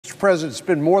Mr. President, it's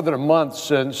been more than a month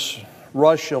since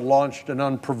Russia launched an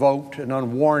unprovoked and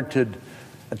unwarranted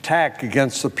attack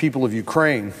against the people of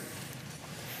Ukraine.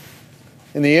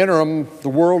 In the interim, the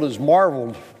world has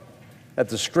marveled at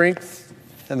the strength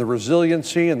and the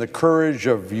resiliency and the courage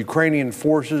of Ukrainian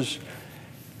forces,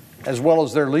 as well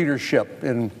as their leadership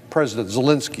in President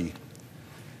Zelensky.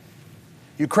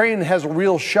 Ukraine has a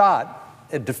real shot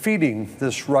at defeating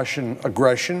this Russian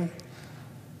aggression,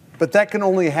 but that can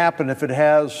only happen if it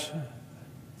has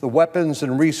the weapons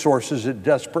and resources it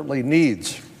desperately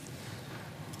needs.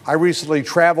 I recently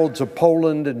traveled to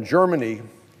Poland and Germany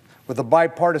with a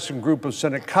bipartisan group of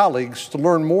Senate colleagues to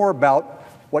learn more about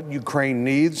what Ukraine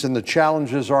needs and the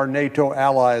challenges our NATO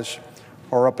allies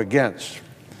are up against.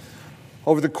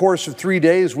 Over the course of 3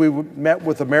 days, we met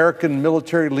with American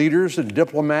military leaders and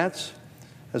diplomats,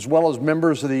 as well as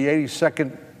members of the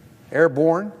 82nd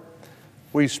Airborne.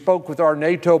 We spoke with our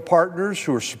NATO partners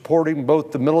who are supporting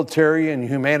both the military and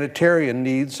humanitarian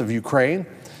needs of Ukraine,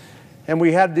 and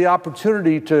we had the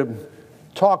opportunity to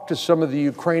talk to some of the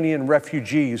Ukrainian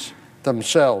refugees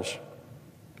themselves.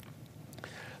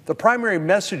 The primary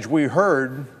message we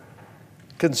heard,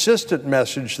 consistent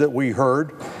message that we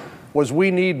heard, was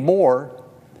we need more,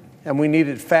 and we need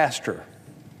it faster.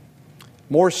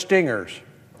 More Stingers,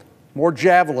 more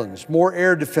Javelins, more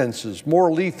air defenses,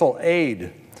 more lethal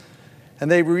aid. And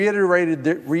they reiterated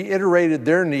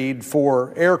their need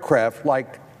for aircraft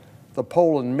like the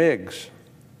Poland MiGs.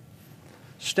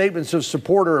 Statements of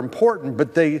support are important,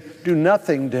 but they do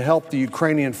nothing to help the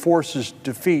Ukrainian forces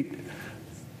defeat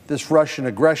this Russian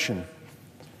aggression.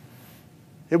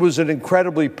 It was an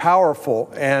incredibly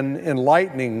powerful and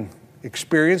enlightening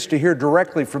experience to hear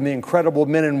directly from the incredible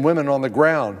men and women on the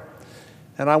ground.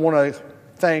 And I want to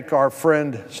thank our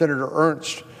friend Senator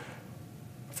Ernst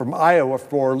from Iowa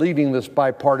for leading this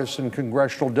bipartisan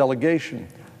congressional delegation.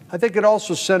 I think it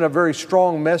also sent a very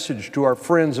strong message to our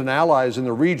friends and allies in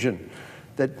the region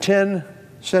that 10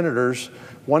 senators,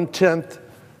 1/10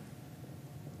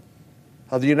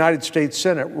 of the United States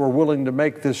Senate, were willing to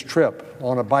make this trip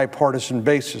on a bipartisan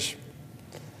basis.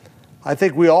 I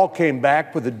think we all came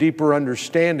back with a deeper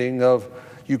understanding of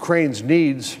Ukraine's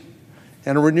needs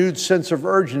and a renewed sense of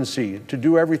urgency to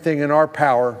do everything in our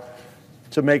power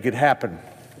to make it happen.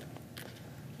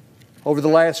 Over the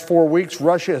last 4 weeks,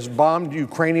 Russia has bombed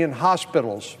Ukrainian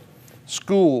hospitals,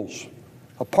 schools,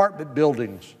 apartment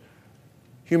buildings,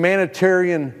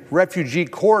 humanitarian refugee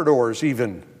corridors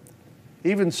even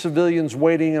civilians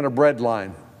waiting in a bread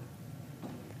line.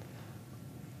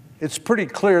 It's pretty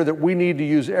clear that we need to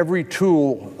use every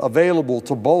tool available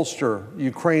to bolster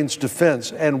Ukraine's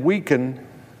defense and weaken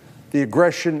the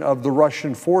aggression of the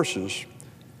Russian forces.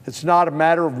 It's not a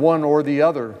matter of one or the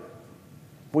other.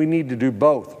 We need to do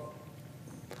both.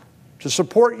 To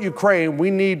support Ukraine, we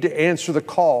need to answer the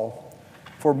call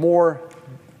for more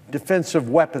defensive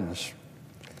weapons.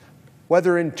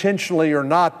 Whether intentionally or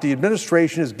not, the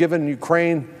administration has given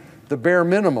Ukraine the bare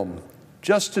minimum,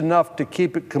 just enough to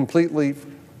keep it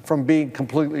from being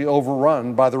completely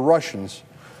overrun by the Russians,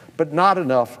 but not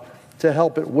enough to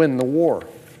help it win the war.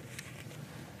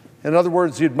 In other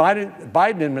words, the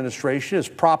Biden administration is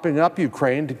propping up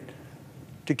Ukraine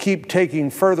to keep taking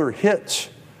further hits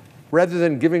rather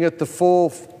than giving it the full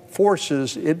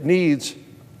forces it needs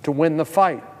to win the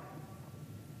fight.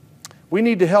 We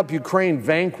need to help Ukraine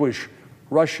vanquish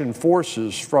Russian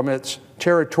forces from its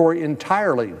territory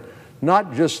entirely,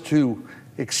 not just to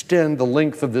extend the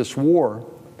length of this war.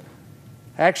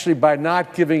 Actually, by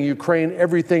not giving Ukraine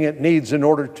everything it needs in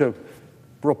order to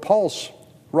repulse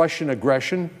Russian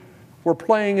aggression, we're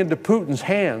playing into Putin's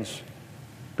hands,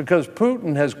 because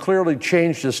Putin has clearly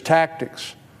changed his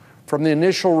tactics. From the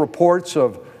initial reports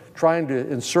of trying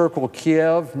to encircle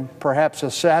Kiev, perhaps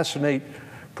assassinate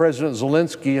President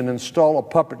Zelensky and install a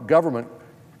puppet government,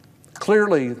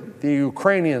 clearly the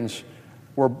Ukrainians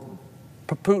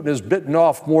Putin has bitten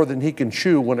off more than he can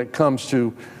chew when it comes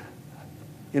to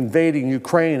invading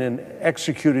Ukraine and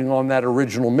executing on that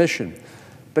original mission.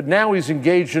 But now he's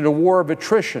engaged in a war of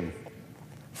attrition,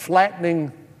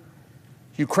 flattening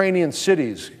Ukrainian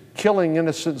cities, killing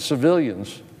innocent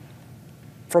civilians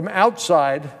from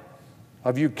outside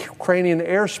of Ukrainian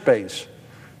airspace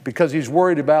because he's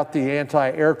worried about the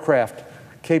anti-aircraft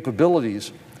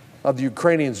capabilities of the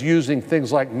Ukrainians using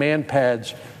things like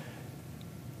man-pads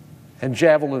and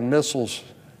Javelin missiles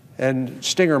and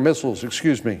Stinger missiles,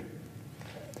 excuse me.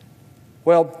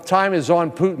 Well, time is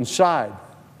on Putin's side,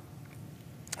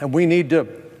 and we need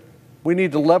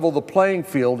to level the playing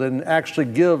field and actually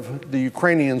give the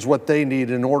Ukrainians what they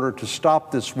need in order to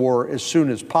stop this war as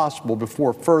soon as possible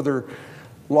before further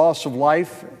loss of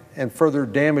life and further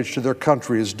damage to their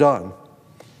country is done.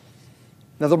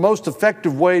 Now, the most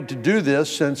effective way to do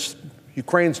this, since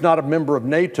Ukraine's not a member of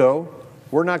NATO,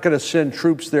 we're not going to send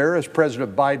troops there, as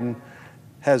President Biden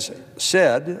has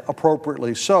said,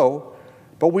 appropriately so,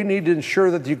 but we need to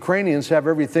ensure that the Ukrainians have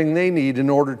everything they need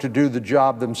in order to do the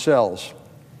job themselves.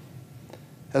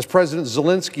 As President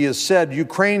Zelensky has said,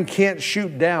 Ukraine can't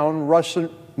shoot down Russian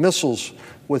missiles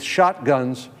with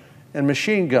shotguns and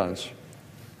machine guns.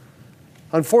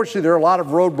 Unfortunately, there are a lot of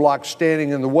roadblocks standing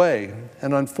in the way,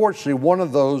 and unfortunately, one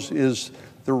of those is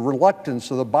the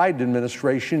reluctance of the Biden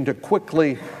administration to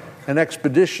quickly and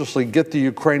expeditiously get the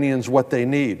Ukrainians what they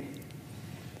need.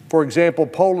 For example,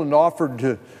 Poland offered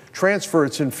to transfer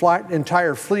its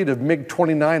entire fleet of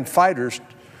MiG-29 fighters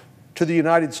to the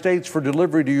United States for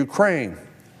delivery to Ukraine.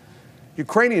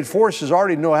 Ukrainian forces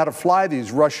already know how to fly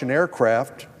these Russian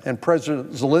aircraft, and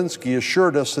President Zelensky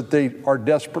assured us that they are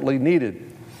desperately needed.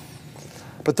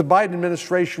 But the Biden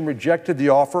administration rejected the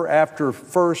offer after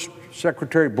first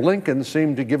Secretary Blinken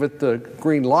seemed to give it the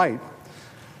green light.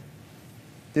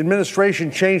 The administration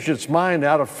changed its mind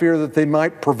out of fear that they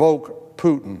might provoke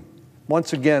Putin,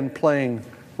 once again playing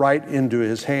right into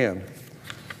his hand.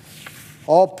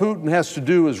 All Putin has to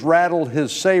do is rattle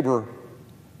his saber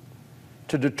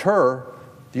to deter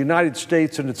the United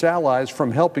States and its allies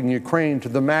from helping Ukraine to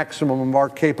the maximum of our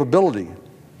capability.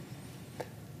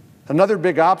 Another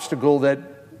big obstacle that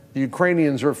the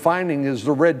Ukrainians are finding is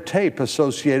the red tape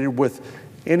associated with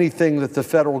anything that the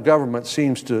federal government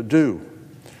seems to do.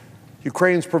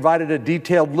 Ukraine's provided a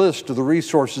detailed list of the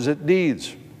resources it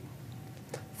needs: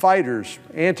 fighters,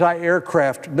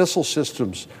 anti-aircraft missile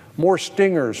systems, more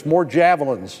Stingers, more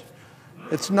Javelins.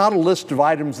 It's not a list of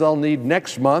items they'll need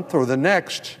next month or the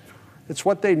next. It's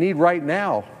what they need right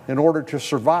now in order to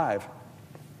survive.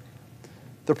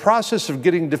 The process of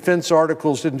getting defense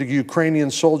articles into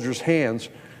Ukrainian soldiers' hands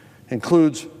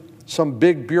includes some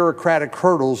big bureaucratic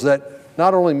hurdles that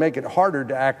not only make it harder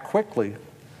to act quickly,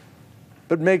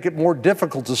 but make it more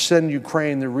difficult to send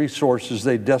Ukraine the resources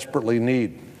they desperately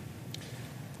need.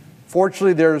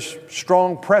 Fortunately, there's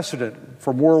strong precedent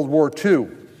from World War II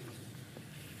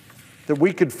that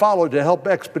we could follow to help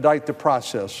expedite the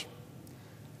process.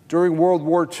 During World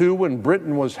War II, when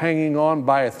Britain was hanging on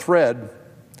by a thread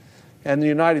and the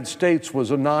United States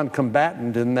was a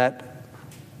non-combatant in that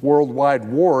worldwide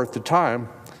war at the time,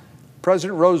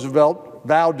 President Roosevelt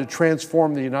vowed to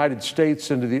transform the United States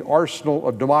into the arsenal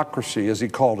of democracy, as he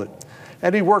called it,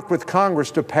 and he worked with Congress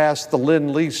to pass the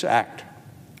Lend-Lease Act.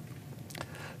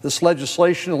 This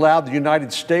legislation allowed the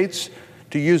United States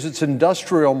to use its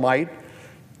industrial might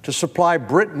to supply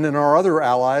Britain and our other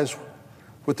allies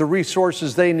with the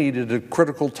resources they needed at a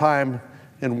critical time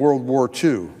in World War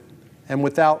II, and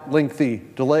without lengthy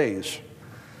delays.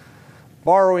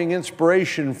 Borrowing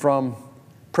inspiration from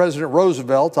President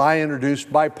Roosevelt, I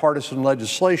introduced bipartisan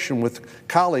legislation with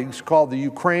colleagues called the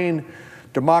Ukraine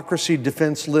Democracy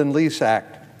Defense Lend-Lease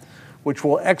Act, which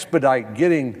will expedite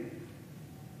getting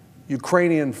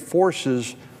Ukrainian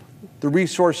forces the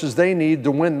resources they need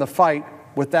to win the fight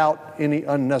without any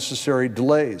unnecessary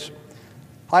delays.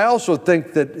 I also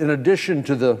think that in addition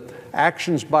to the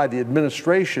actions by the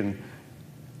administration,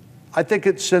 I think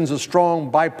it sends a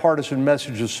strong bipartisan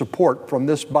message of support from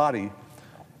this body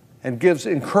and gives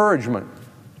encouragement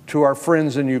to our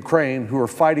friends in Ukraine who are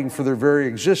fighting for their very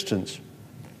existence.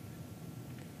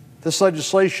 This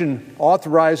legislation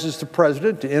authorizes the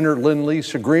president to enter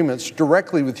Lend-Lease agreements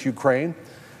directly with Ukraine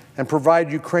and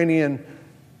provide Ukrainian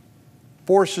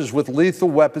forces with lethal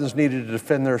weapons needed to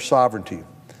defend their sovereignty.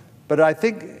 But I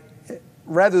think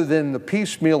rather than the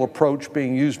piecemeal approach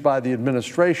being used by the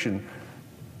administration,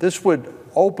 this would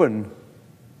open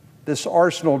this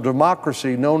arsenal of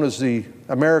democracy known as the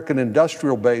American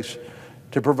industrial base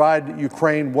to provide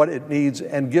Ukraine what it needs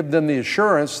and give them the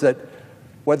assurance that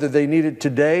whether they need it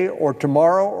today or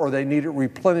tomorrow or they need it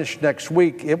replenished next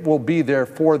week, it will be there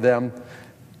for them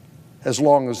as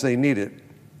long as they need it.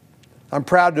 I'm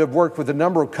proud to have worked with a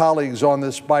number of colleagues on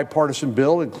this bipartisan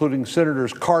bill, including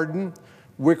Senators Cardin,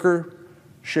 Wicker,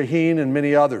 Shaheen, and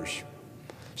many others.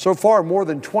 So far, more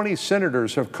than 20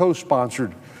 senators have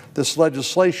co-sponsored this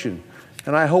legislation,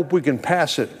 and I hope we can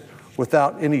pass it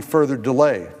without any further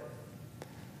delay.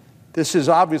 This is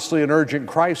obviously an urgent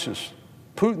crisis.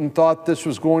 Putin thought this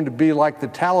was going to be like the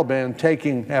Taliban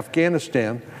taking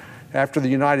Afghanistan after the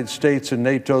United States and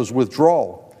NATO's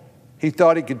withdrawal. He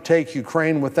thought he could take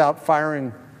Ukraine without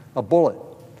firing a bullet.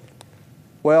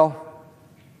 Well,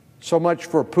 so much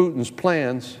for Putin's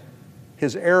plans,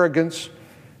 his arrogance,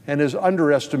 and his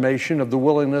underestimation of the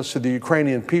willingness of the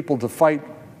Ukrainian people to fight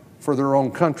for their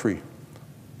own country.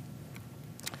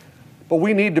 But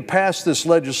we need to pass this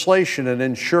legislation and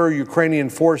ensure Ukrainian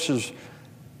forces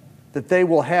that they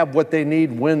will have what they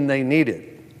need when they need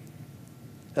it.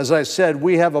 As I said,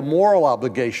 we have a moral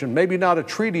obligation, maybe not a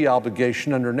treaty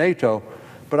obligation under NATO,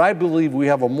 but I believe we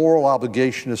have a moral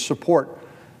obligation to support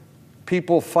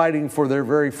people fighting for their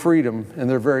very freedom and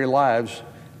their very lives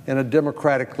in a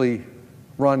democratically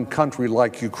run country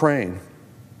like Ukraine.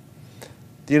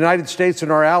 The United States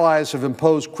and our allies have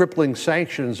imposed crippling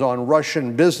sanctions on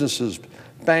Russian businesses,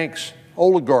 banks,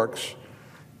 oligarchs,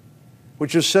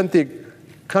 which has sent the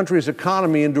country's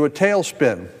economy into a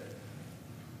tailspin.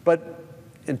 But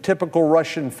in typical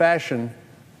Russian fashion,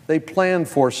 they planned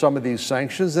for some of these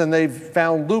sanctions, and they've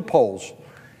found loopholes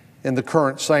in the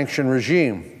current sanction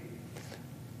regime.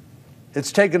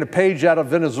 It's taken a page out of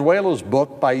Venezuela's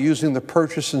book by using the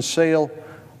purchase and sale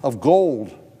of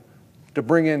gold to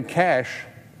bring in cash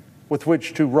with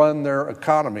which to run their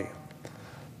economy.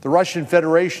 The Russian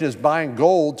Federation is buying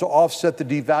gold to offset the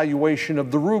devaluation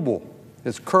of the ruble,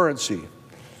 its currency,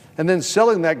 and then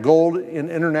selling that gold in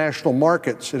international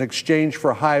markets in exchange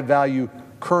for high-value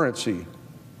currency.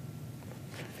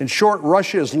 In short,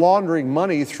 Russia is laundering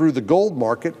money through the gold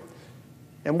market,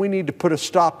 and we need to put a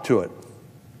stop to it.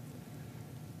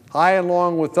 I,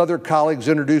 along with other colleagues,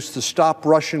 introduced the Stop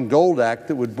Russian Gold Act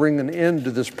that would bring an end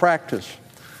to this practice.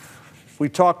 We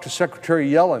talked to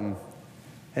Secretary Yellen,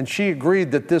 and she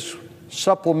agreed that this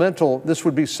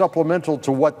would be supplemental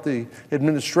to what the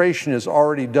administration has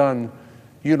already done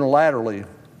unilaterally.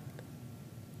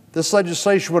 This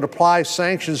legislation would apply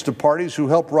sanctions to parties who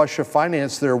help Russia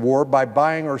finance their war by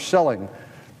buying or selling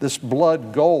this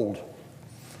blood gold.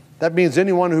 That means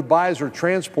anyone who buys or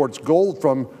transports gold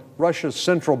from Russia's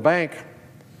central bank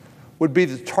would be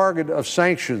the target of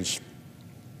sanctions.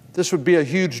 This would be a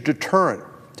huge deterrent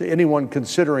to anyone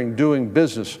considering doing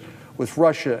business with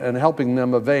Russia and helping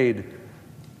them evade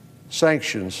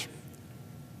sanctions.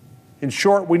 In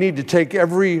short, we need to take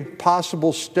every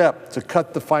possible step to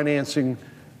cut the financing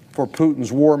for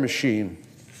Putin's war machine,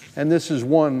 and this is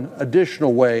one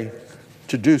additional way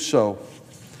to do so.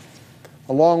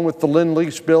 Along with the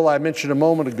Lend-Lease bill I mentioned a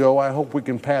moment ago, I hope we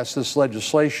can pass this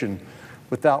legislation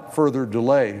without further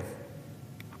delay.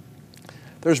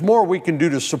 There's more we can do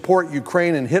to support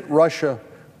Ukraine and hit Russia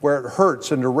where it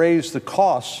hurts and to raise the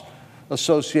costs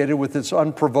associated with its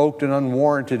unprovoked and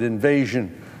unwarranted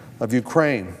invasion of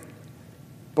Ukraine.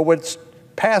 But it's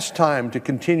past time to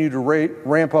continue to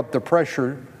ramp up the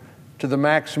pressure to the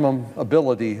maximum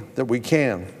ability that we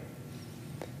can.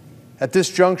 At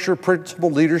this juncture,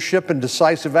 principled leadership and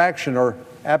decisive action are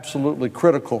absolutely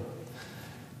critical.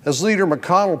 As Leader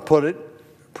McConnell put it,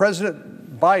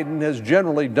 President Biden has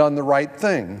generally done the right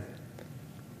thing,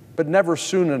 but never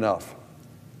soon enough.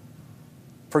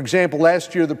 For example,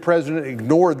 last year the president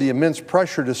ignored the immense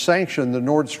pressure to sanction the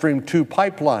Nord Stream 2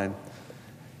 pipeline.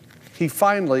 He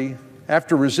finally,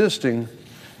 after resisting,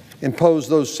 imposed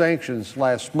those sanctions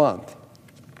last month.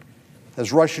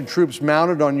 As Russian troops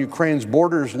mounted on Ukraine's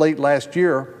borders late last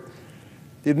year,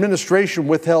 the administration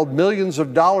withheld millions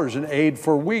of dollars in aid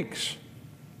for weeks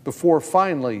before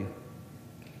finally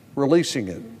releasing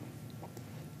it.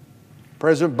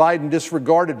 President Biden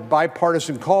disregarded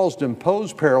bipartisan calls to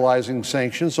impose paralyzing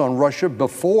sanctions on Russia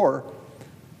before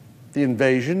the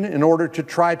invasion in order to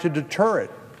try to deter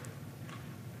it.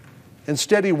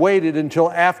 Instead, he waited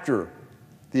until after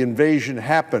the invasion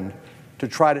happened to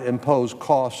try to impose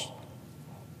costs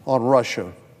on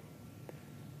Russia.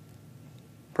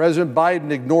 President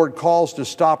Biden ignored calls to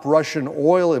stop Russian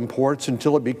oil imports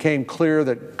until it became clear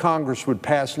that Congress would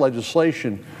pass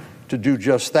legislation to do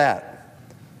just that.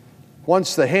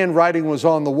 Once the handwriting was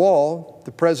on the wall,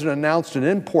 the president announced an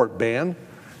import ban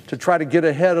to try to get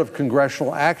ahead of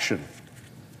congressional action.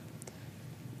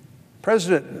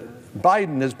 President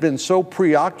Biden has been so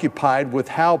preoccupied with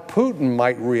how Putin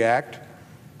might react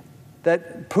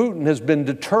that Putin has been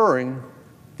deterring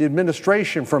the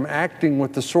administration from acting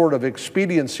with the sort of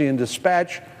expediency and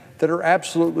dispatch that are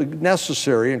absolutely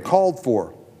necessary and called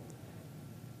for.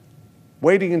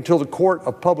 Waiting until the court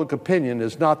of public opinion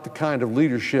is not the kind of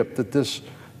leadership that this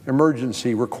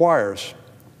emergency requires.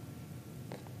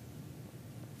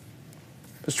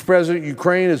 Mr. President,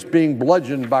 Ukraine is being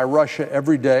bludgeoned by Russia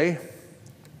every day.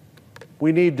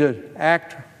 We need to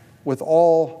act with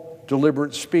all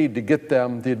deliberate speed to get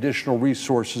them the additional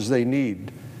resources they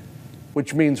need,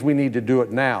 which means we need to do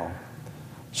it now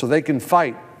so they can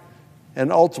fight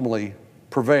and ultimately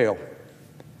prevail.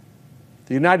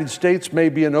 The United States may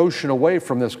be an ocean away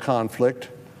from this conflict,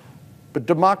 but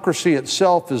democracy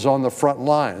itself is on the front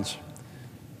lines.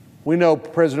 We know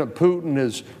President Putin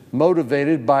is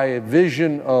motivated by a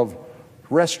vision of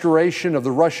restoration of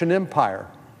the Russian Empire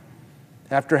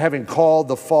after having called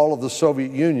the fall of the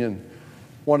Soviet Union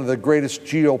one of the greatest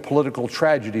geopolitical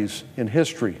tragedies in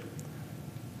history.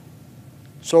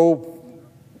 So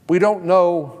we don't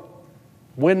know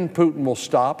when Putin will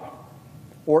stop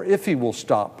or if he will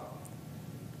stop,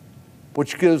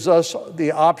 which gives us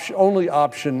the only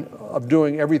option of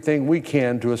doing everything we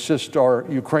can to assist our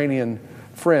Ukrainian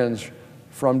friends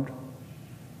from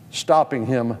stopping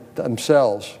him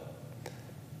themselves.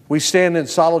 We stand in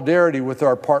solidarity with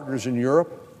our partners in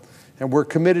Europe, and we're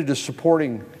committed to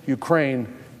supporting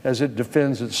Ukraine as it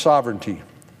defends its sovereignty.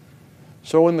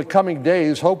 So in the coming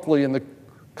days, hopefully in the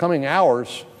coming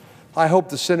hours, I hope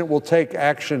the Senate will take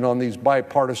action on these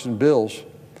bipartisan bills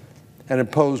and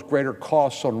impose greater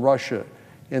costs on Russia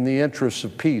in the interests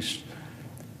of peace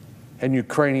and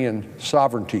Ukrainian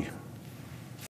sovereignty.